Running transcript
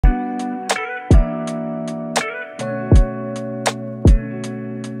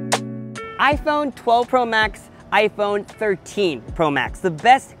iPhone 12 Pro Max, iPhone 13 Pro Max, the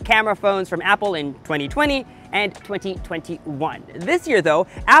best camera phones from Apple in 2020 and 2021. This year though,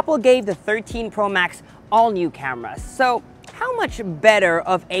 Apple gave the 13 Pro Max all new cameras. So how much better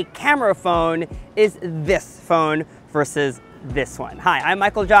of a camera phone is this phone versus this one? Hi, I'm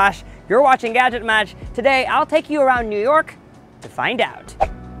Michael Josh. You're watching Gadget Match. Today, I'll take you around New York to find out.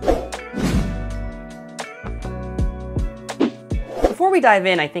 Before we dive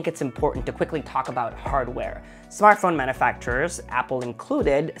in, I think it's important to quickly talk about hardware. Smartphone manufacturers, Apple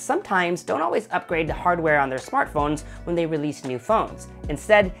included, sometimes don't always upgrade the hardware on their smartphones when they release new phones.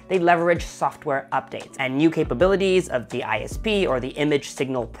 Instead, they leverage software updates and new capabilities of the ISP or the image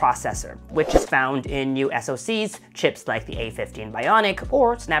signal processor, which is found in new SoCs, chips like the A15 Bionic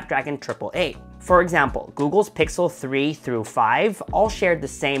or Snapdragon 888. For example, Google's Pixel 3 through 5 all shared the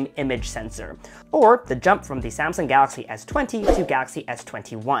same image sensor, or the jump from the Samsung Galaxy S20 to Galaxy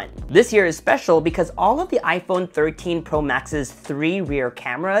S21. This year is special because all of the iPhone 13 Pro Max's 3 rear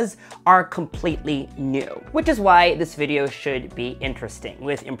cameras are completely new, which is why this video should be interesting.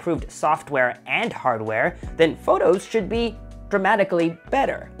 With improved software and hardware, then photos should be dramatically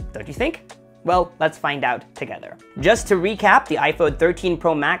better, don't you think? Well, let's find out together. Just to recap, the iPhone 13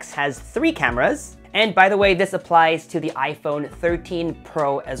 Pro Max has 3 cameras. And by the way, this applies to the iPhone 13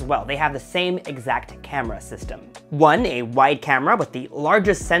 Pro as well. They have the same exact camera system. One, a wide camera with the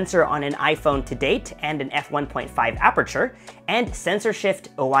largest sensor on an iPhone to date and an f1.5 aperture, and sensor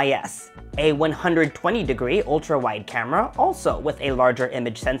shift OIS. A 120-degree ultra-wide camera, also with a larger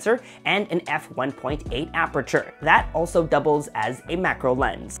image sensor and an f1.8 aperture. That also doubles as a macro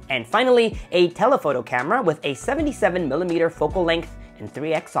lens. And finally, a telephoto camera with a 77mm focal length and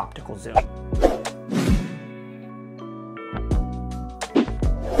 3x optical zoom.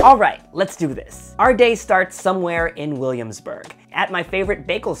 All right, let's do this. Our day starts somewhere in Williamsburg, at my favorite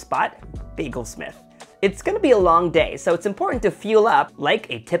bagel spot, Bagelsmith. It's gonna be a long day, so it's important to fuel up like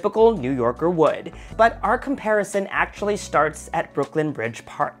a typical New Yorker would. But our comparison actually starts at Brooklyn Bridge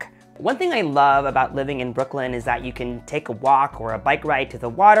Park. One thing I love about living in Brooklyn is that you can take a walk or a bike ride to the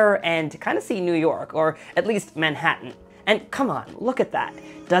water and kind of see New York, or at least Manhattan. And come on, look at that.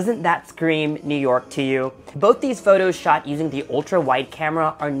 Doesn't that scream New York to you? Both these photos shot using the ultra-wide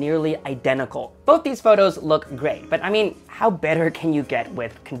camera are nearly identical. Both these photos look great, but I mean, how better can you get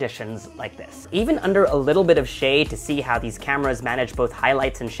with conditions like this? Even under a little bit of shade to see how these cameras manage both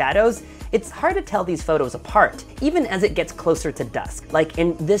highlights and shadows, it's hard to tell these photos apart, even as it gets closer to dusk, like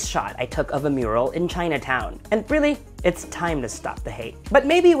in this shot I took of a mural in Chinatown. And really, it's time to stop the hate. But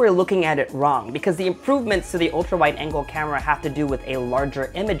maybe we're looking at it wrong, because the improvements to the ultra-wide angle camera have to do with a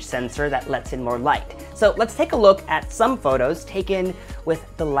larger image sensor that lets in more light. So let's take a look at some photos taken with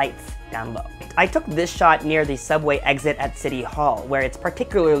the lights down low. I took this shot near the subway exit at City Hall, where it's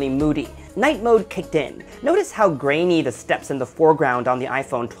particularly moody. Night mode kicked in. Notice how grainy the steps in the foreground on the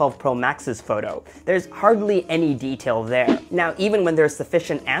iPhone 12 Pro Max's photo. There's hardly any detail there. Now, even when there's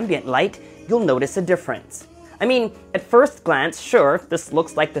sufficient ambient light, you'll notice a difference. I mean, at first glance, sure, this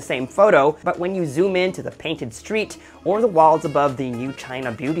looks like the same photo, but when you zoom into the painted street or the walls above the new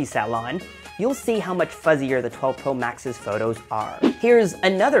China beauty salon, you'll see how much fuzzier the 12 Pro Max's photos are. Here's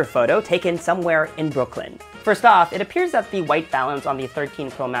another photo taken somewhere in Brooklyn. First off, it appears that the white balance on the 13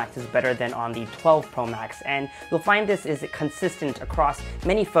 Pro Max is better than on the 12 Pro Max, and you'll find this is consistent across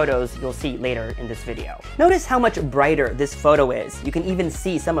many photos you'll see later in this video. Notice how much brighter this photo is. You can even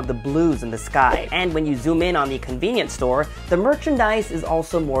see some of the blues in the sky. And when you zoom in on the convenience store, the merchandise is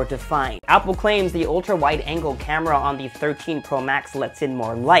also more defined. Apple claims the ultra-wide angle camera on the 13 Pro Max lets in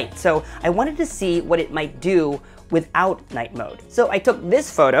more light, so I wanted to see what it might do without night mode. So I took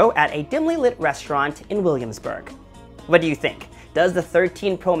this photo at a dimly lit restaurant in Williamsburg. What do you think? Does the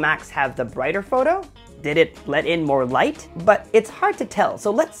 13 Pro Max have the brighter photo? Did it let in more light? But it's hard to tell,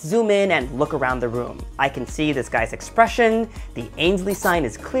 so let's zoom in and look around the room. I can see this guy's expression, the Ainsley sign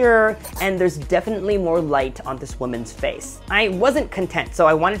is clearer, and there's definitely more light on this woman's face. I wasn't content, so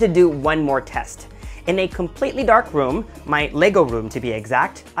I wanted to do one more test. In a completely dark room, my Lego room to be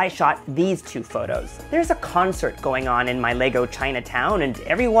exact, I shot these 2 photos. There's a concert going on in my Lego Chinatown and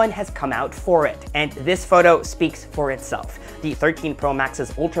everyone has come out for it. And this photo speaks for itself. The 13 Pro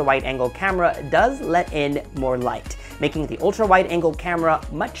Max's ultra-wide angle camera does let in more light, making the ultra-wide angle camera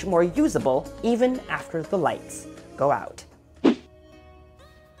much more usable even after the lights go out.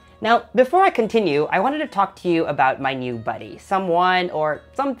 Now, before I continue, I wanted to talk to you about my new buddy, someone or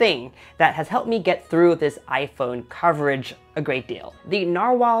something that has helped me get through this iPhone coverage a great deal. The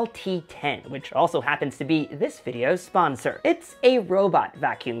Narwhal T10, which also happens to be this video's sponsor. It's a robot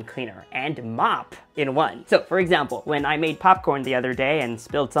vacuum cleaner and mop in one. So for example, when I made popcorn the other day and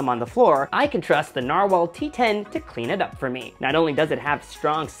spilled some on the floor, I can trust the Narwhal T10 to clean it up for me. Not only does it have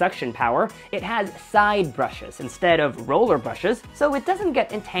strong suction power, it has side brushes instead of roller brushes, so it doesn't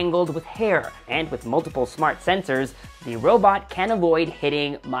get entangled with hair. And with multiple smart sensors, the robot can avoid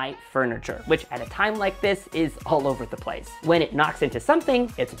hitting my furniture, which at a time like this is all over the place. When it knocks into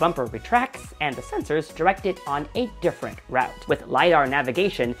something, its bumper retracts and the sensors direct it on a different route. With LiDAR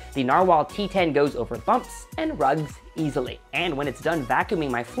navigation, the Narwhal T10 goes over bumps and rugs easily. And when it's done vacuuming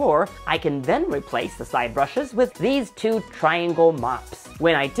my floor, I can then replace the side brushes with these two triangle mops.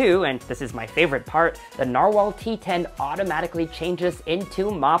 When I do, and this is my favorite part, the Narwhal T10 automatically changes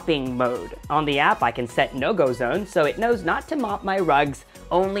into mopping mode. On the app, I can set no-go zone, so it knows not to mop my rugs,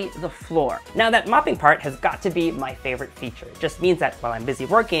 only the floor. Now that mopping part has got to be my favorite feature. It just means that while I'm busy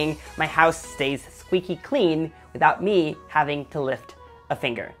working, my house stays squeaky clean without me having to lift a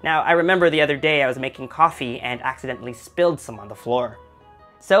finger. Now, I remember the other day I was making coffee and accidentally spilled some on the floor.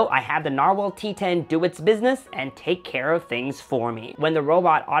 So I had the Narwhal T10 do its business and take care of things for me. When the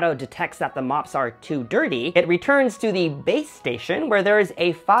robot auto detects that the mops are too dirty, it returns to the base station where there is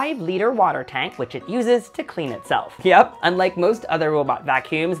a 5-liter water tank which it uses to clean itself. Yep, unlike most other robot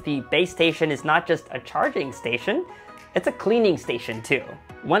vacuums, the base station is not just a charging station, it's a cleaning station too.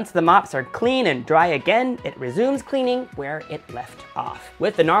 Once the mops are clean and dry again, it resumes cleaning where it left off.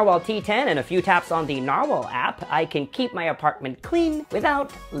 With the Narwhal T10 and a few taps on the Narwhal app, I can keep my apartment clean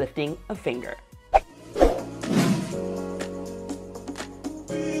without lifting a finger.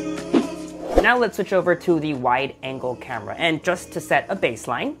 Now let's switch over to the wide-angle camera, and just to set a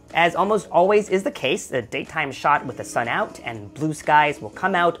baseline, as almost always is the case, a daytime shot with the sun out and blue skies will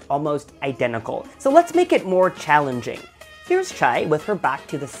come out almost identical. So let's make it more challenging. Here's Chai with her back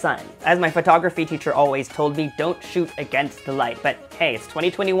to the sun. As my photography teacher always told me, don't shoot against the light. But hey, it's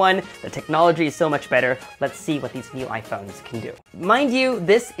 2021, the technology is so much better. Let's see what these new iPhones can do. Mind you,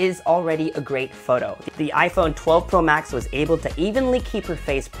 this is already a great photo. The iPhone 12 Pro Max was able to evenly keep her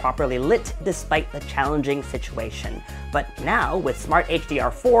face properly lit despite the challenging situation. But now, with Smart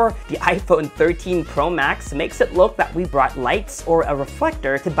HDR4, the iPhone 13 Pro Max makes it look that we brought lights or a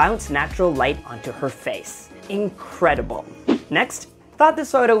reflector to bounce natural light onto her face. Incredible. Next, thought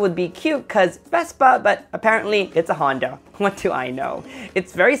this photo would be cute cause Vespa, but apparently it's a Honda. What do I know?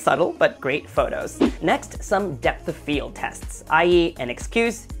 It's very subtle, but great photos. Next, some depth of field tests, i.e. an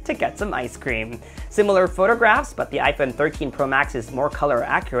excuse to get some ice cream. Similar photographs, but the iPhone 13 Pro Max is more color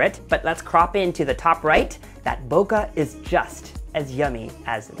accurate, but let's crop into the top right. That bokeh is just as yummy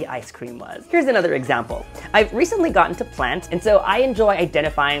as the ice cream was. Here's another example. I've recently gotten to plants, and so I enjoy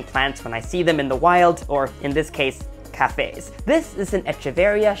identifying plants when I see them in the wild, or in this case, cafes. This is an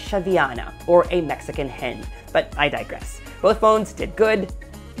Echeveria shaviana, or a Mexican hen, but I digress. Both phones did good.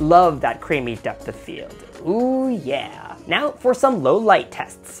 Love that creamy depth of field. Ooh yeah. Now for some low light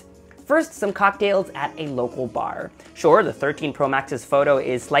tests. First, some cocktails at a local bar. Sure, the 13 Pro Max's photo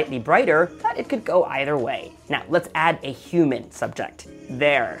is slightly brighter, but it could go either way. Now, let's add a human subject.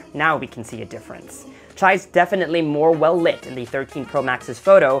 There, now we can see a difference. Chai's definitely more well lit in the 13 Pro Max's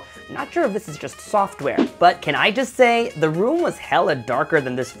photo. Not sure if this is just software, but can I just say, the room was hella darker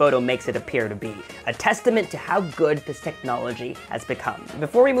than this photo makes it appear to be. A testament to how good this technology has become.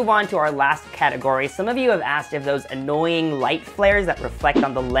 Before we move on to our last category, some of you have asked if those annoying light flares that reflect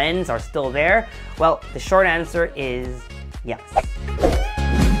on the lens are still there. Well, the short answer is yes.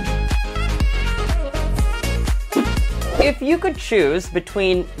 If you could choose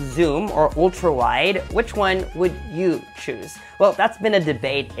between zoom or ultra-wide, which one would you choose? Well, that's been a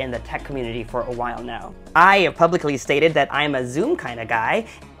debate in the tech community for a while now. I have publicly stated that I'm a zoom kind of guy.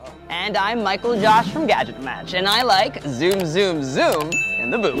 And I'm Michael Josh from GadgetMatch, and I like zoom, zoom, zoom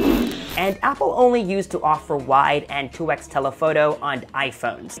in the booth. And Apple only used to offer wide and 2x telephoto on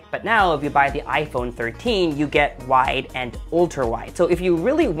iPhones. But now if you buy the iPhone 13, you get wide and ultra wide. So if you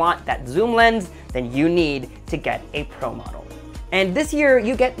really want that zoom lens, then you need to get a Pro model. And this year,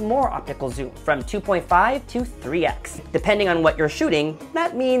 you get more optical zoom, from 2.5 to 3x. Depending on what you're shooting,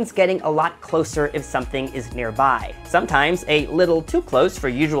 that means getting a lot closer if something is nearby. Sometimes a little too close for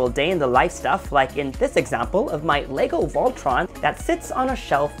usual day-in-the-life stuff, like in this example of my Lego Voltron that sits on a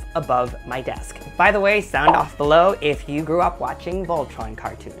shelf above my desk. By the way, sound off below if you grew up watching Voltron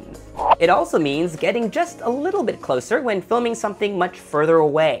cartoons. It also means getting just a little bit closer when filming something much further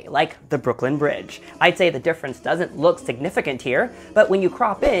away, like the Brooklyn Bridge. I'd say the difference doesn't look significant here, but when you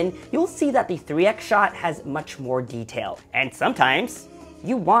crop in, you'll see that the 3x shot has much more detail. And sometimes,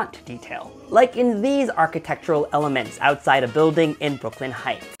 you want detail. Like in these architectural elements outside a building in Brooklyn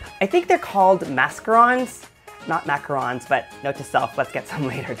Heights. I think they're called mascarons. Not macarons, but note to self, let's get some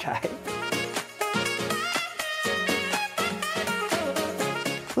later, guys.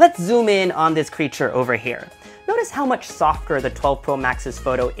 Let's zoom in on this creature over here. Notice how much softer the 12 Pro Max's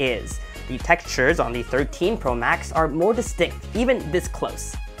photo is. The textures on the 13 Pro Max are more distinct, even this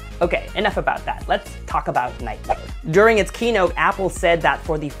close. Okay, enough about that. Let's talk about night mode. During its keynote, Apple said that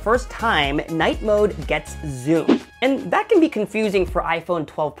for the first time, night mode gets zoom. And that can be confusing for iPhone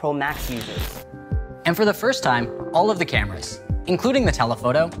 12 Pro Max users. And for the first time, all of the cameras, including the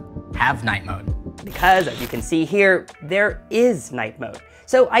telephoto, have night mode. Because, as you can see here, there is night mode.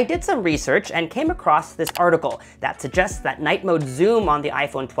 So I did some research and came across this article that suggests that night mode zoom on the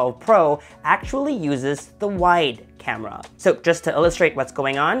iPhone 12 Pro actually uses the wide camera. So just to illustrate what's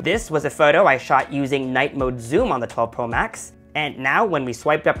going on, this was a photo I shot using night mode zoom on the 12 Pro Max. And now when we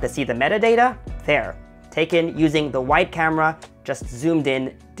swiped up to see the metadata, there, taken using the wide camera, just zoomed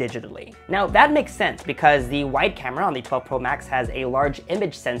in digitally. Now that makes sense because the wide camera on the 12 Pro Max has a large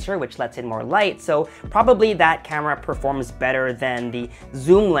image sensor which lets in more light, so probably that camera performs better than the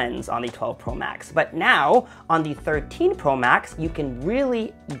zoom lens on the 12 Pro Max. But now on the 13 Pro Max, you can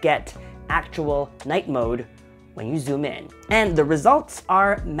really get actual night mode when you zoom in. And the results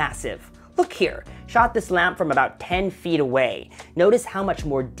are massive. Look here, shot this lamp from about 10 feet away. Notice how much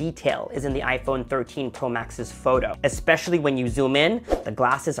more detail is in the iPhone 13 Pro Max's photo. Especially when you zoom in, the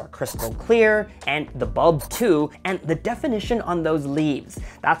glasses are crystal clear, and the bulb too, and the definition on those leaves.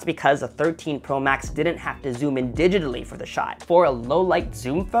 That's because a 13 Pro Max didn't have to zoom in digitally for the shot. For a low light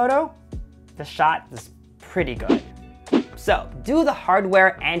zoom photo, the shot is pretty good. So, do the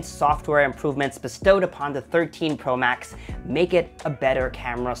hardware and software improvements bestowed upon the 13 Pro Max make it a better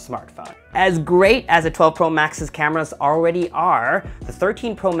camera smartphone. As great as the 12 Pro Max's cameras already are, the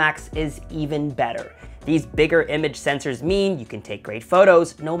 13 Pro Max is even better. These bigger image sensors mean you can take great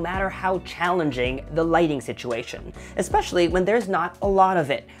photos no matter how challenging the lighting situation, especially when there's not a lot of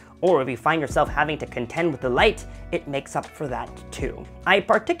it. Or if you find yourself having to contend with the light, it makes up for that too. I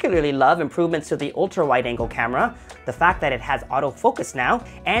particularly love improvements to the ultra-wide-angle camera, the fact that it has autofocus now,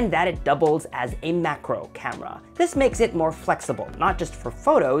 and that it doubles as a macro camera. This makes it more flexible, not just for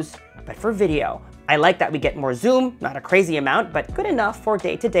photos, but for video. I like that we get more zoom, not a crazy amount, but good enough for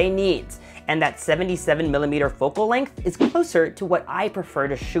day-to-day needs. And that 77mm focal length is closer to what I prefer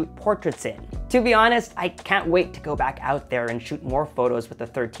to shoot portraits in. To be honest, I can't wait to go back out there and shoot more photos with the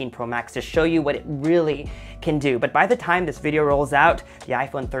 13 Pro Max to show you what it really can do. But by the time this video rolls out, the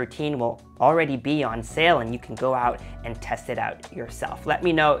iPhone 13 will already be on sale and you can go out and test it out yourself. Let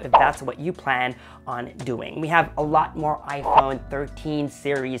me know if that's what you plan on doing. We have a lot more iPhone 13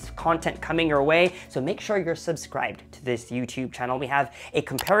 series content coming your way, so make sure you're subscribed to this YouTube channel. We have a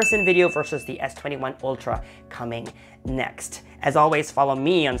comparison video versus the S21 Ultra coming next. As always, follow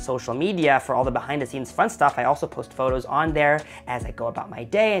me on social media for all the behind the scenes fun stuff. I also post photos on there as I go about my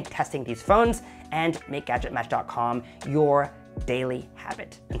day and testing these phones, and make GadgetMatch.com your daily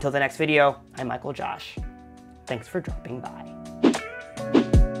habit. Until the next video, I'm Michael Josh. Thanks for dropping by.